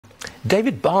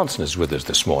David Bahnsen is with us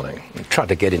this morning. I tried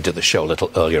to get into the show a little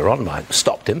earlier on. I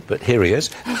stopped him, but here he is.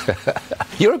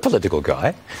 You're a political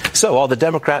guy. So are the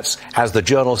Democrats, as the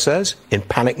Journal says, in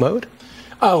panic mode?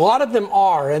 A lot of them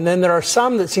are, and then there are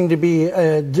some that seem to be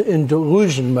in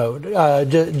delusion mode.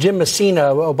 Jim Messina,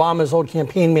 Obama's old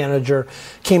campaign manager,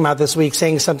 came out this week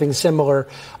saying something similar.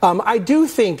 I do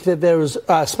think that those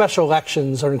special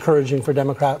elections are encouraging for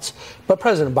Democrats, but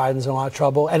President Biden's in a lot of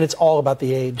trouble, and it's all about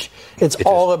the age. It's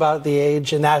all about the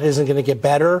age, and that isn't going to get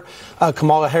better.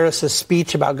 Kamala Harris's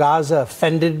speech about Gaza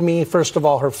offended me. First of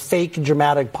all, her fake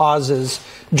dramatic pauses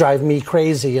drive me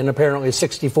crazy, and apparently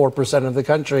 64% of the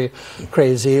country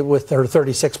crazy with her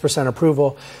 36%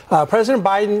 approval. President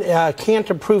Biden can't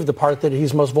improve the part that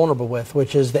he's most vulnerable with,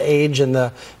 which is the age and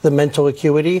the mental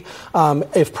acuity.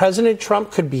 If President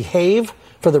Trump could behave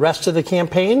for the rest of the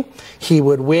campaign, he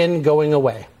would win going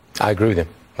away. I agree with him.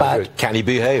 But can he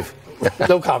behave?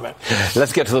 No comment.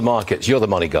 Let's get to the markets. You're the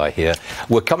money guy here.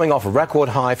 We're coming off a record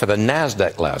high for the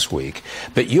NASDAQ last week,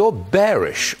 but you're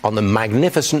bearish on the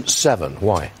Magnificent Seven.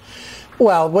 Why?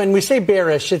 Well, when we say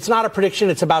bearish, it's not a prediction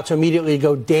it's about to immediately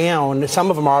go down. Some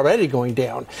of them are already going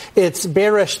down. It's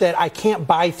bearish that I can't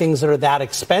buy things that are that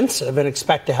expensive and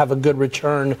expect to have a good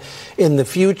return in the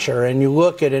future. And you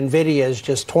look at NVIDIA's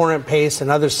just torrent pace,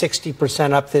 another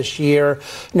 60% up this year,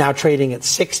 now trading at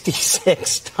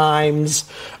 66 times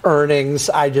earnings.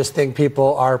 I just think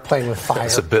people are playing with fire.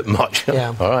 That's a bit much.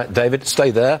 Yeah. All right, David, stay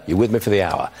there. You're with me for the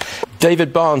hour.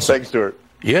 David Bahnsen. Thanks, Stuart.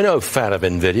 You're no fan of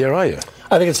NVIDIA, are you?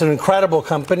 I think it's an incredible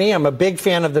company. I'm a big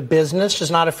fan of the business,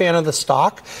 just not a fan of the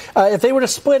stock. If they were to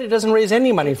split, it doesn't raise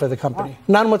any money for the company.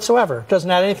 None whatsoever. It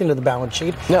doesn't add anything to the balance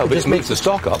sheet. No, but it moves the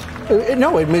stock up.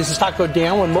 No, it makes the stock go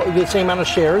down with the same amount of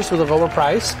shares with a lower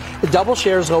price. The double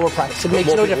shares, lower price. It makes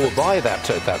no difference. People will buy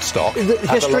that stock.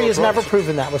 History has never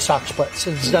proven that with stock splits.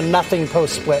 It's done nothing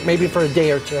post-split, maybe for a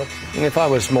day or two. If I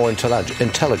was more intelligent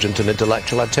and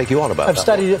intellectual, I'd take you on about that. I've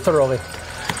studied it thoroughly.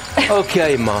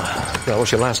 Okay,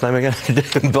 what's your last name again?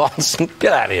 Bahnsen,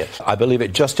 get out of here. I believe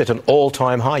it just hit an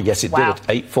all-time high. Yes, it did at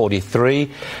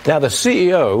 843. Now, the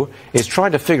CEO is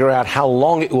trying to figure out how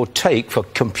long it will take for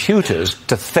computers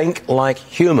to think like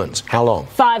humans. How long?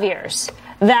 5 years.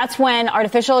 That's when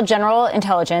artificial general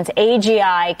intelligence,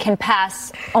 AGI, can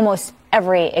pass almost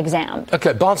every exam.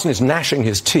 Okay, Bahnsen is gnashing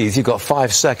his teeth. You've got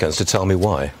 5 seconds to tell me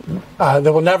why.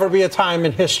 There will never be a time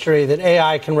in history that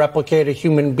AI can replicate a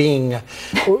human being.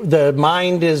 The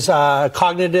mind is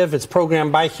cognitive. It's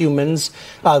programmed by humans.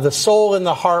 The soul and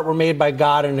the heart were made by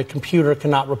God, and a computer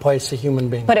cannot replace a human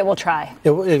being. But it will try.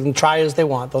 It can try as they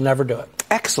want. They'll never do it.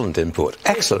 Excellent input.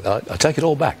 Excellent. I take it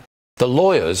all back. The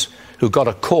lawyers who got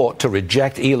a court to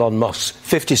reject Elon Musk's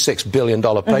 $56 billion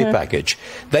pay package,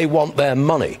 they want their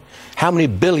money. How many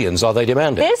billions are they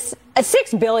demanding?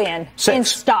 $6 billion in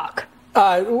stock.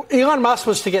 Elon Musk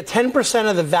was to get 10%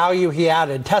 of the value he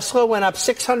added. Tesla went up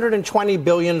 $620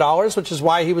 billion, which is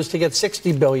why he was to get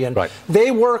 $60 billion. Right.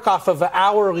 They work off of an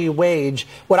hourly wage.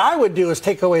 What I would do is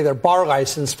take away their bar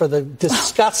license for the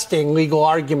disgusting legal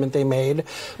argument they made.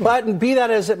 But be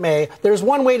that as it may, there's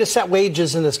one way to set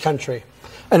wages in this country.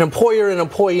 An employer and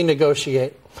employee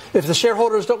negotiate. If the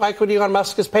shareholders don't like what Elon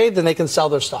Musk is paid, then they can sell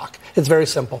their stock. It's very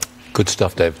simple. Good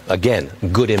stuff, Dave. Again,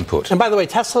 good input. And by the way,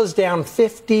 Tesla's down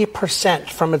 50%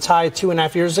 from its high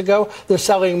 2.5 years ago. They're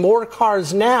selling more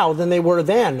cars now than they were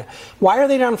then. Why are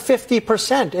they down 50%,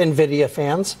 NVIDIA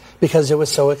fans? Because it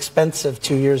was so expensive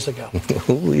 2 years ago.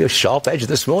 Ooh, you're sharp edge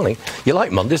this morning. You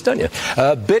like Mondays, don't you?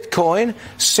 Bitcoin,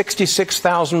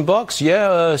 $66,000.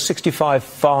 Yeah,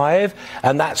 65.5.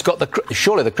 And that's got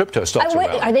surely the crypto stocks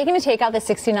around. Are they going to take out the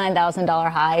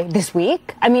 $69,000 high this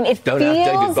week? I mean, it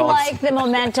feels like the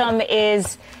momentum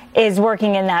is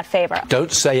working in that favor.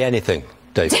 Don't say anything,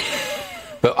 David.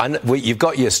 But you've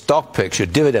got your stock picks, your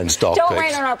dividend stock picks. Don't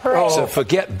rain on our parade. So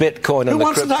forget Bitcoin and the cryptos. Who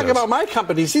wants to talk about my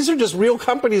companies? These are just real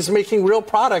companies making real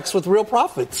products with real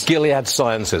profits. Gilead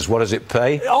Sciences, what does it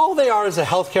pay? All they are is a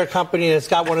healthcare company that's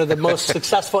got one of the most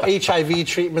successful HIV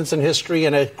treatments in history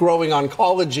and a growing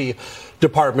oncology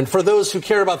department for those who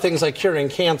care about things like curing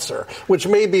cancer, which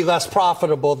may be less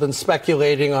profitable than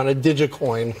speculating on a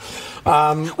digicoin.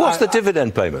 What's the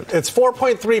dividend payment? It's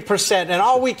 4.3%, and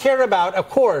all we care about, of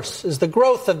course, is the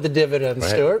growth of the dividend,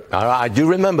 right. Stuart. I do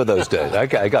remember those days.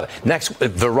 Okay, I got it. Next,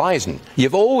 Verizon.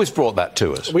 You've always brought that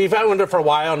to us. We've owned it for a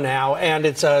while now, and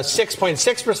it's a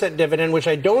 6.6% dividend, which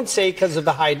I don't say because of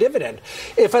the high dividend.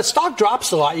 If a stock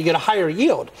drops a lot, you get a higher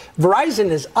yield.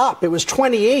 Verizon is up. It was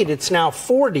 28. It's now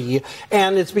 40.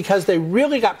 And it's because they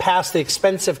really got past the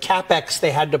expensive CapEx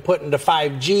they had to put into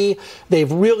 5G.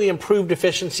 They've really improved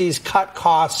efficiencies, cut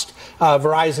cost.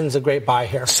 Verizon's a great buy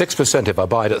here. 6% if I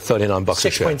buy it at $39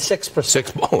 a share. 6.6%.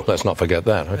 6. Oh, let's not forget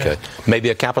that. Okay. Maybe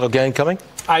a capital gain coming?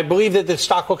 I believe that the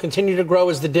stock will continue to grow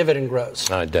as the dividend grows.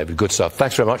 All right, David, good stuff.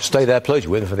 Thanks very much. Stay there, please.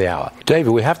 You're with for the hour.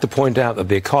 David, we have to point out that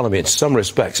the economy, in some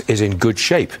respects, is in good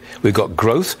shape. We've got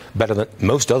growth, better than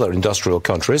most other industrial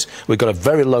countries. We've got a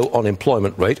very low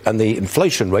unemployment rate, and the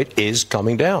inflation rate is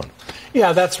coming down.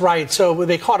 Yeah, that's right. So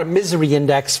they call it a misery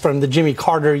index from the Jimmy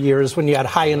Carter years when you had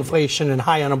high inflation and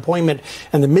high unemployment,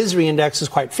 and the misery index is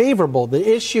quite favorable.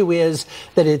 The issue is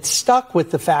that it's stuck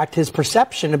with the fact his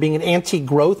perception of being an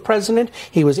anti-growth president.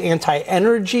 He was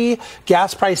anti-energy.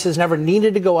 Gas prices never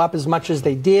needed to go up as much as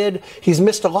they did. He's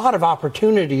missed a lot of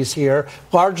opportunities here,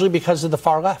 largely because of the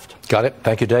far left. Got it.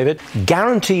 Thank you, David.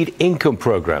 Guaranteed income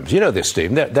programs. You know this,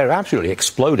 Steve. They're absolutely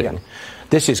exploding. Yeah.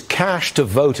 This is cash to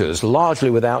voters, largely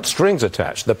without strings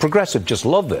attached. The progressive just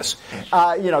love this.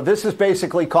 This is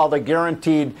basically called a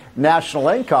guaranteed national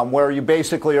income, where you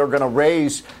basically are going to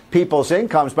raise people's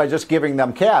incomes by just giving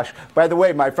them cash. By the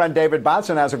way, my friend David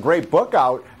Bahnsen has a great book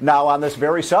out now on this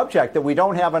very subject, that we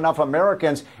don't have enough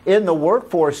Americans in the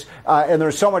workforce, and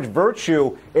there's so much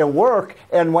virtue in work.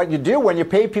 And what you do when you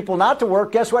pay people not to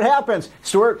work, guess what happens,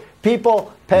 Stuart?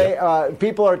 People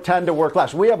tend to work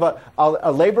less. We have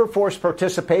a labor force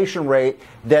participation rate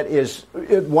that is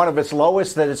one of its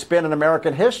lowest that it's been in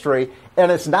American history,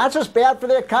 and it's not just bad for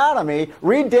the economy.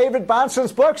 Read David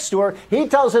Bahnsen's book, Stuart. He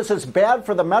tells us it's bad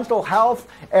for the mental health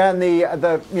and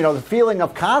the feeling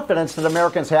of confidence that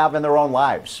Americans have in their own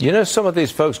lives. You know, some of these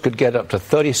folks could get up to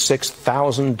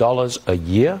 $36,000 a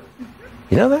year.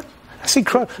 You know that? That's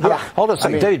incredible. Yeah. Hold on a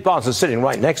second. David Bahnsen's sitting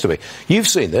right next to me. You've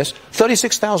seen this.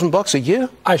 $36,000 a year?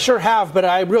 I sure have, but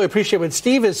I really appreciate what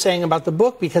Steve is saying about the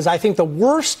book, because I think the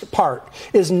worst part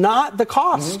is not the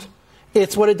cost. Mm-hmm.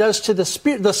 It's what it does to the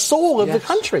spirit, the soul of the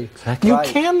country. Exactly. You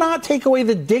cannot take away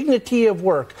the dignity of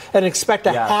work and expect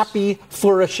a happy,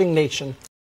 flourishing nation.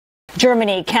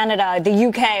 Germany, Canada, the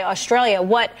UK, Australia,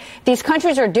 what these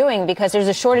countries are doing, because there's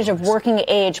a shortage of working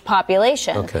age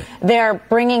population. Okay. They're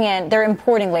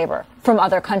importing labor from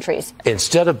other countries.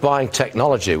 Instead of buying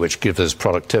technology, which gives us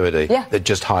productivity, they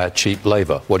just hire cheap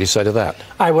labor. What do you say to that?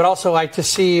 I would also like to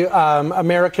see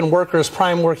American workers,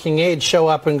 prime working age, show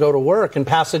up and go to work and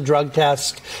pass a drug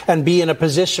test and be in a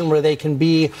position where they can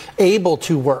be able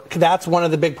to work. That's one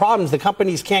of the big problems. The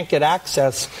companies can't get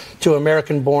access to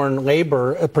American-born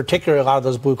labor, particularly a lot of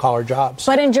those blue-collar jobs.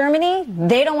 But in Germany,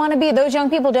 those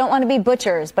young people don't want to be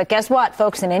butchers. But guess what?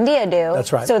 Folks in India do.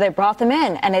 That's right. So they brought them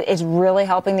in, and it is really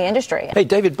helping the industry. Hey,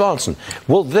 David Bahnsen,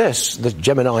 will the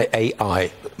Gemini AI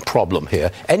problem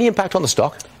here, any impact on the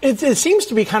stock? It seems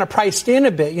to be kind of priced in a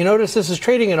bit. You notice this is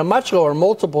trading at a much lower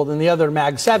multiple than the other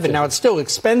Mag 7. Now, it's still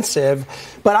expensive,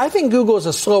 but I think Google is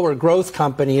a slower growth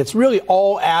company. It's really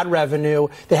all ad revenue.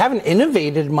 They haven't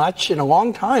innovated much in a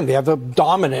long time. They have a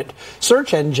dominant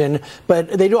search engine, but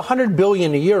they do $100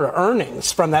 billion a year of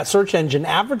earnings from that search engine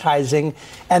advertising,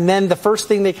 and then the first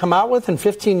thing they come out with in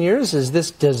 15 years is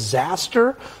this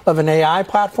disaster of an AI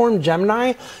platform,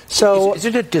 Gemini. So is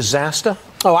it a disaster?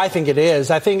 Oh, I think it is.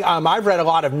 I think I've read a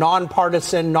lot of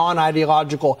nonpartisan,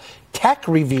 non-ideological tech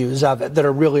reviews of it that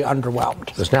are really underwhelmed.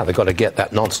 Because now they've got to get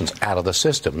that nonsense out of the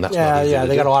system. That's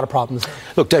they got a lot of problems.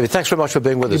 Look, David, thanks very much for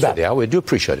being with us for the hour. We do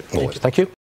appreciate it always. Thank you.